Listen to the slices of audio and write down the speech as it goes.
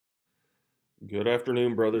Good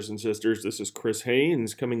afternoon, brothers and sisters. This is Chris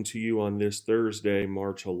Haynes coming to you on this Thursday,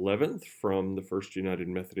 March 11th, from the First United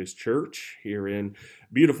Methodist Church here in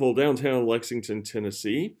beautiful downtown Lexington,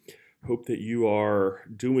 Tennessee. Hope that you are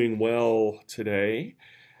doing well today.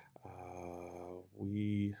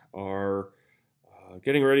 We are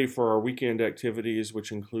getting ready for our weekend activities,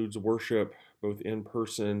 which includes worship both in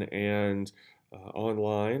person and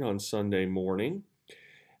online on Sunday morning.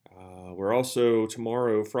 We're also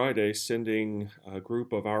tomorrow, Friday, sending a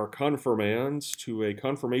group of our confirmands to a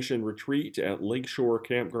confirmation retreat at Lakeshore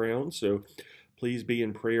Campground. So please be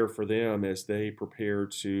in prayer for them as they prepare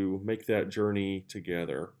to make that journey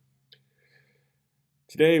together.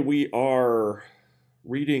 Today we are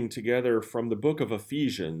reading together from the book of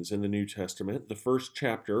Ephesians in the New Testament, the first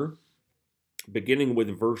chapter, beginning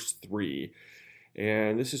with verse 3.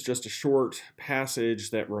 And this is just a short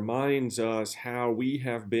passage that reminds us how we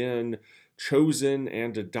have been chosen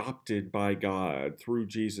and adopted by God through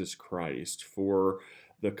Jesus Christ for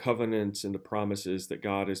the covenants and the promises that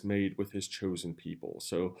God has made with his chosen people.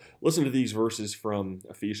 So listen to these verses from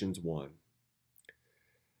Ephesians 1.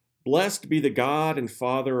 Blessed be the God and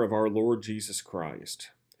Father of our Lord Jesus Christ,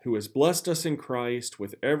 who has blessed us in Christ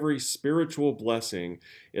with every spiritual blessing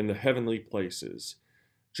in the heavenly places,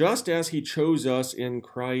 just as he chose us in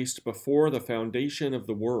Christ before the foundation of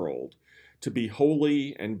the world, to be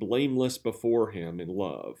holy and blameless before him in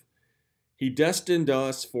love. He destined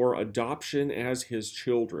us for adoption as his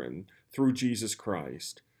children through Jesus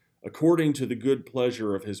Christ, according to the good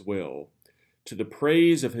pleasure of his will, to the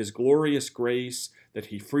praise of his glorious grace that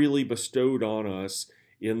he freely bestowed on us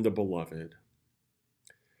in the Beloved.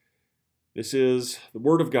 This is the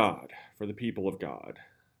word of God for the people of God.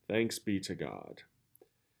 Thanks be to God.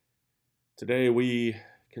 Today we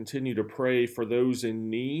continue to pray for those in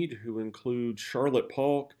need, who include Charlotte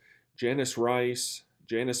Polk, Janice Rice,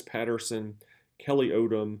 Janice Patterson, Kelly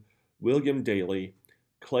Odom, William Daly,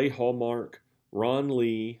 Clay Hallmark, Ron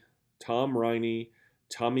Lee, Tom Riney,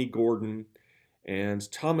 Tommy Gordon,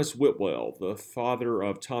 and Thomas Whitwell, the father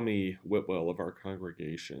of Tommy Whitwell of our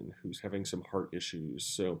congregation, who's having some heart issues.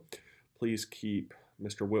 So please keep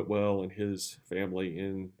Mr. Whitwell and his family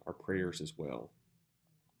in our prayers as well.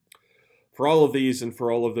 For all of these and for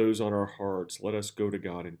all of those on our hearts, let us go to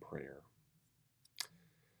God in prayer.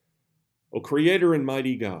 O Creator and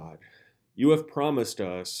mighty God, you have promised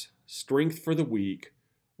us strength for the weak,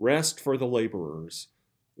 rest for the laborers,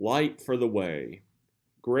 light for the way,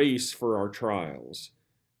 grace for our trials,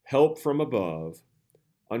 help from above,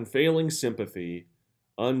 unfailing sympathy,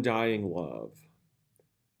 undying love.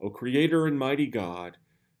 O Creator and mighty God,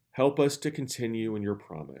 help us to continue in your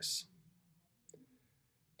promise.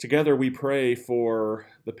 Together we pray for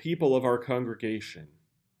the people of our congregation.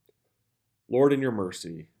 Lord, in your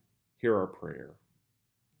mercy, hear our prayer.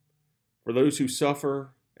 For those who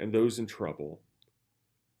suffer and those in trouble,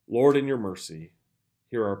 Lord, in your mercy,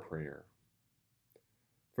 hear our prayer.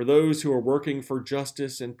 For those who are working for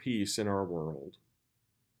justice and peace in our world,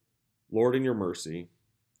 Lord, in your mercy,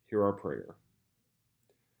 hear our prayer.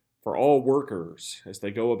 For all workers as they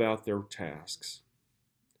go about their tasks,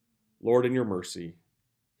 Lord, in your mercy,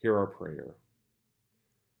 hear our prayer.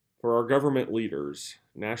 For our government leaders,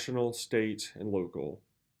 national, state, and local,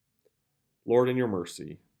 Lord, in your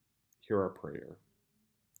mercy, hear our prayer.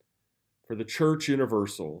 For the Church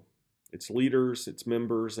Universal, its leaders, its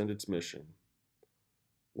members, and its mission,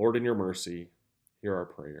 Lord, in your mercy, hear our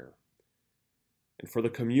prayer. And for the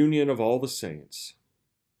communion of all the saints,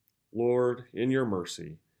 Lord, in your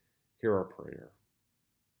mercy, hear our prayer.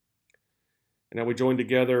 And now we join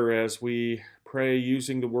together as we pray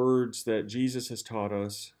using the words that Jesus has taught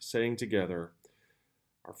us, saying together,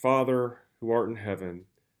 Our Father, who art in heaven,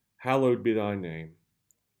 hallowed be thy name.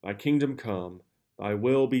 Thy kingdom come, thy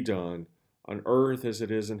will be done, on earth as it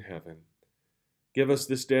is in heaven. Give us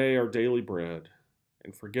this day our daily bread,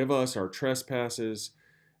 and forgive us our trespasses,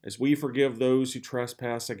 as we forgive those who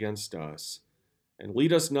trespass against us. And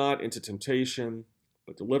lead us not into temptation,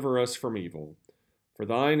 but deliver us from evil. For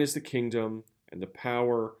thine is the kingdom, and the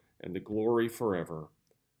power, and the glory forever.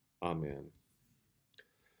 Amen.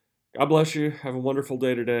 God bless you. Have a wonderful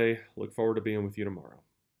day today. Look forward to being with you tomorrow.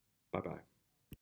 Bye-bye.